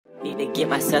Need to get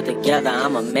myself together,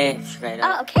 I'm a mess. Straight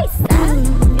up. Oh, okay, stop.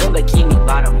 In bikini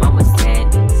bottom, I'm a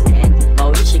sandy. Oh,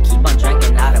 you should keep on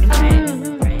drinking out of brandy.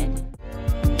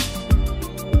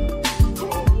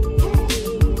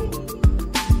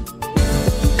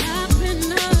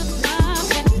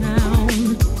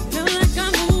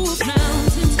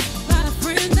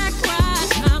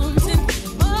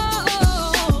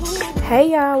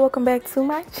 Hey y'all, welcome back to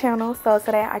my channel. So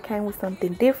today I came with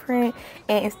something different,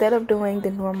 and instead of doing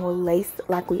the normal lace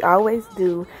like we always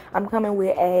do, I'm coming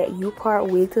with a Upart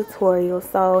wig tutorial.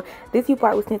 So this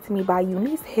Upart was sent to me by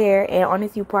Unice Hair, and on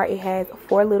this Upart it has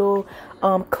 4 little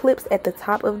clips at the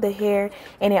top of the hair,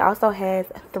 and it also has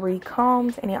 3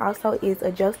 combs, and it also is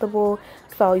adjustable,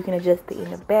 so you can adjust it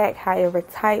in the back however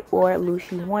tight or loose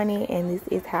you want it. And this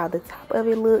is how the top of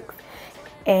it looks.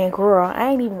 And girl, I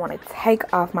ain't even want to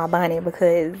take off my bonnet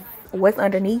because what's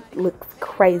underneath looks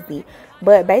crazy.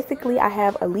 But basically I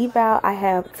have a leave out, I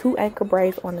have 2 anchor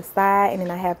braids on the side, and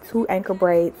then I have 2 anchor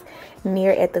braids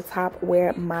near at the top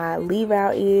where my leave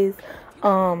out is.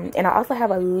 And I also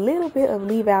have a little bit of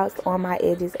leave outs on my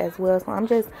edges as well, so I'm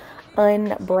just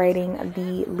unbraiding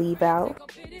the leave out.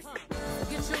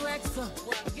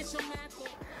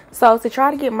 So to try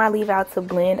to get my leave out to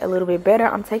blend a little bit better,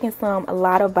 I'm taking some a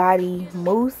lot of body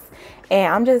mousse,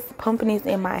 and I'm just pumping this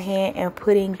in my hand and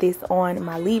putting this on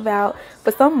my leave out.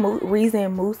 For some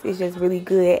reason, mousse is just really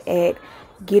good at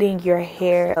getting your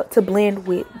hair to blend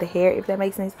with the hair, if that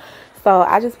makes sense. So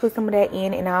I just put some of that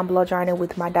in, and now I'm blow drying it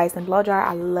with my Dyson blow dryer.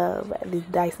 I love this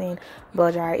Dyson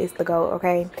blow dryer. It's the go,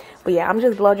 okay? But yeah, I'm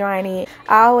just blow drying it.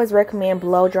 I always recommend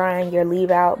blow drying your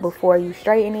leave out before you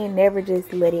straighten it. Never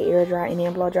just let it air dry and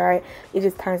then blow dry it. It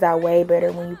just turns out way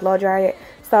better when you blow dry it.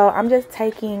 So I'm just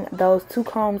taking those 2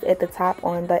 combs at the top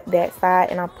on that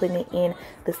side, and I'm putting it in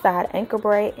the side anchor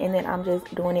braid, and then I'm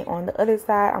just doing it on the other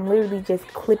side. I'm literally just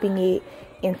clipping it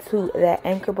into that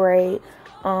anchor braid.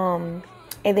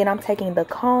 And then I'm taking the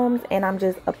combs, and I'm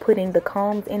just putting the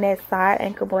combs in that side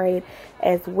anchor braid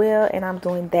as well, and I'm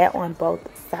doing that on both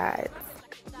sides.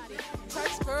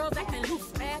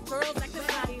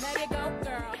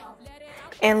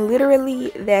 And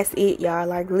literally that's it, y'all.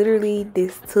 Like literally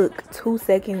this took 2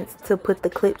 seconds to put the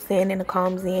clips in and the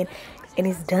combs in, and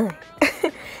it's done.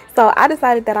 So I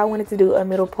decided that I wanted to do a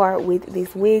middle part with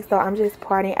this wig, so I'm just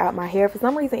parting out my hair. For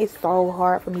some reason it's so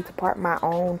hard for me to part my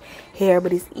own hair,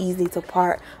 but it's easy to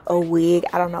part a wig.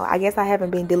 I don't know, I guess I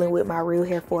haven't been dealing with my real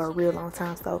hair for a real long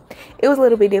time, so it was a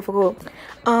little bit difficult.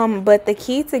 But the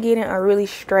key to getting a really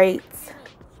straight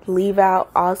leave out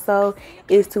also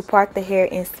is to part the hair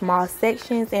in small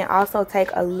sections, and also take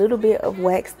a little bit of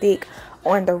wax stick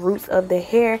on the roots of the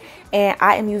hair. And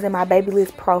I am using my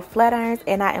Babyliss Pro flat irons,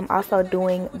 and I am also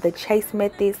doing the chase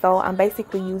method. So I'm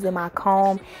basically using my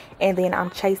comb, and then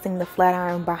I'm chasing the flat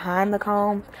iron behind the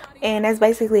comb, and that's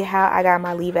basically how I got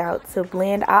my leave out to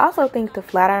blend. I also think the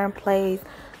flat iron plays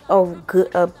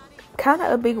a kind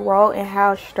of a big role in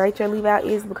how straight your leave out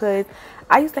is, because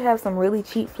I used to have some really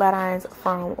cheap flat irons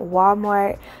from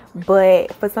Walmart,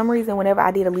 but for some reason whenever I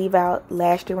did a leave out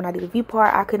last year when I did a view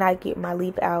part, I could not get my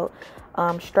leave out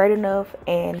straight enough.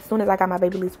 And as soon as I got my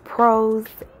Babyliss Pros,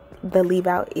 the leave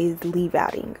out is leave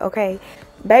outing, okay?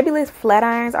 Babyliss flat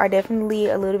irons are definitely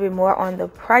a little bit more on the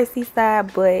pricey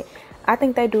side, but I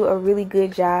think they do a really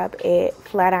good job at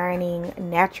flat ironing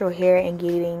natural hair and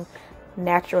getting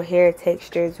natural hair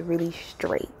textures really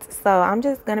straight. So I'm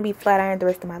just gonna be flat iron the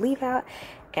rest of my leave out,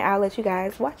 and I'll let you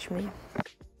guys watch me.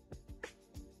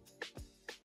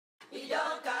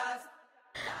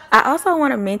 I also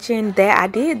want to mention that I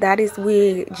did dye this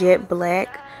wig jet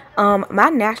black. My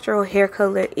natural hair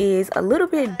color is a little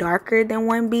bit darker than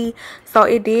 1B, so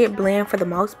it did blend for the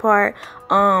most part.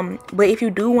 But if you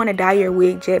do want to dye your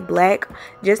wig jet black,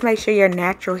 just make sure your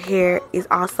natural hair is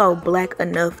also black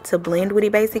enough to blend with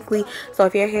it, basically. So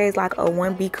if your hair is like a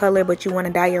 1B color but you want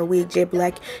to dye your wig jet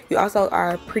black, you also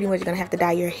are pretty much gonna have to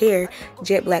dye your hair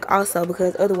jet black also,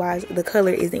 because otherwise the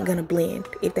color isn't gonna blend,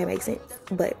 if that makes sense.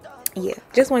 But yeah,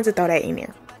 just wanted to throw that in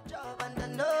there.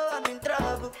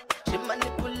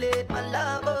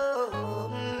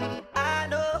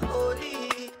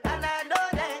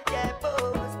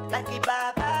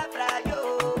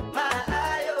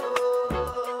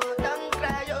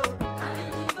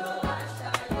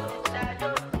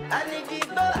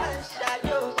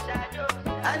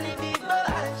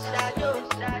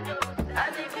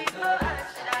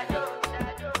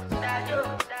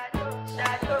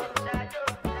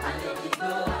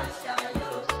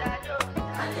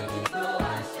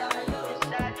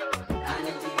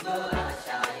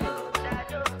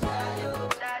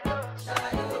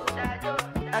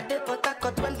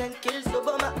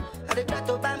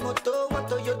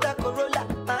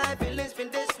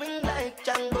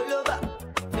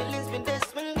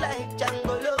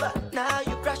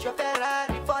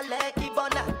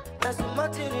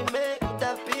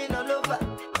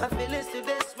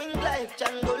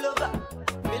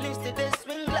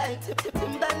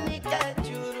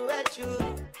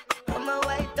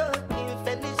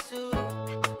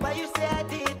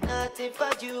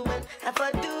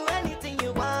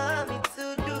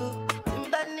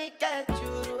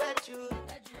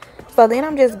 So then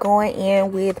I'm just going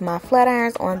in with my flat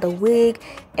irons on the wig,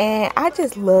 and I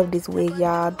just love this wig,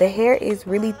 y'all. The hair is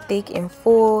really thick and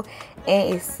full,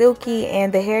 and it's silky,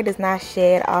 and the hair does not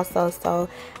shed also. So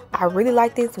I really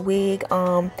like this wig.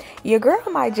 Your girl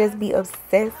might just be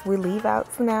obsessed with leave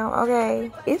outs now, okay?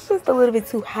 It's just a little bit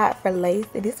too hot for lace,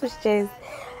 and this was just,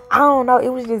 I don't know, it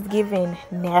was just giving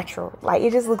natural. Like,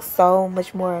 it just looks so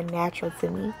much more natural to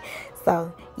me.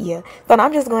 So yeah, so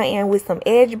I'm just going in with some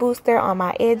edge booster on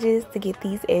my edges to get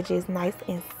these edges nice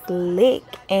and slick,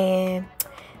 and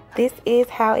this is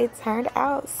how it turned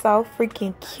out. So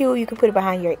freaking cute. You can put it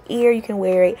behind your ear, you can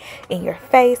wear it in your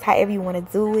face, however you want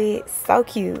to do it. So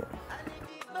cute.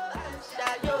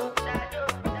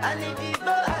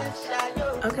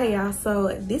 Okay y'all, so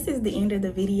this is the end of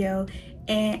the video,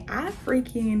 and I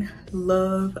freaking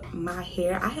love my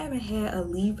hair. I haven't had a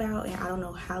leave out in I don't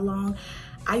know how long.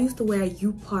 I used to wear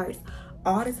U-parts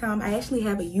all the time. I actually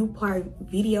have a U-part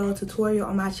video tutorial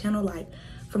on my channel, like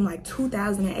from like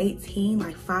 2018,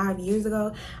 like 5 years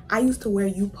ago. I used to wear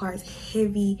U-parts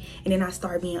heavy, and then I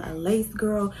started being a lace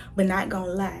girl. But not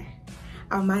gonna lie,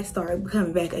 I might start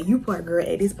becoming back a U-part girl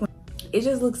at this point. It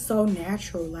just looks so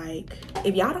natural. Like,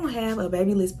 if y'all don't have a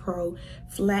Babyliss Pro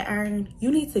flat iron, you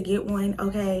need to get one,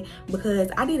 okay? Because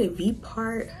I did a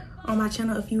V-part on my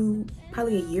channel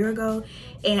probably a year ago,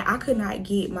 and I could not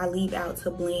get my leave out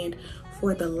to blend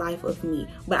for the life of me.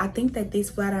 But I think that this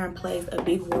flat iron plays a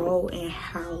big role in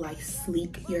how like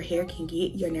sleek your hair can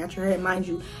get, your natural hair. Mind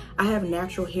you, I have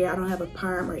natural hair. I don't have a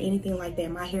perm or anything like that.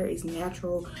 My hair is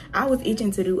natural. I was itching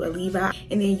to do a leave out,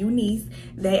 and then Unice,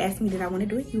 they asked me did I want to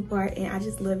do a U-part, and I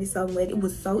just love it so much. It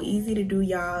was so easy to do,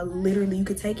 y'all. Literally, you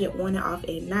could take it on and off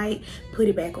at night, put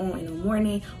it back on in the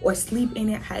morning, or sleep in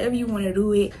it, however you want to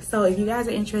do it. So if you guys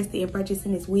are interested in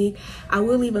purchasing this wig, I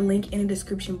will leave a link in the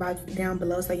description box down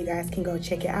below so you guys can go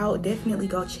check it out. Definitely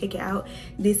go check it out.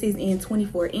 This is in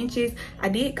 24 inches. I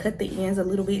did cut the ends a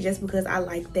little bit just because I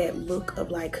like that look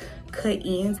of like cut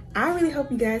ends. I really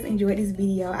hope you guys enjoyed this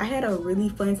video. I had a really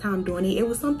fun time doing it. It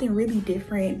was something really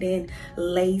different than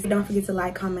lace. Don't forget to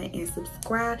like, comment, and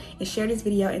subscribe, and share this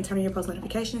video, and turn on your post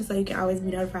notifications so you can always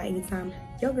be notified anytime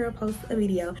your girl posts a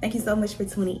video. Thank you so much for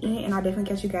tuning in, and I'll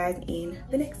definitely catch you guys in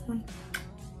the next one.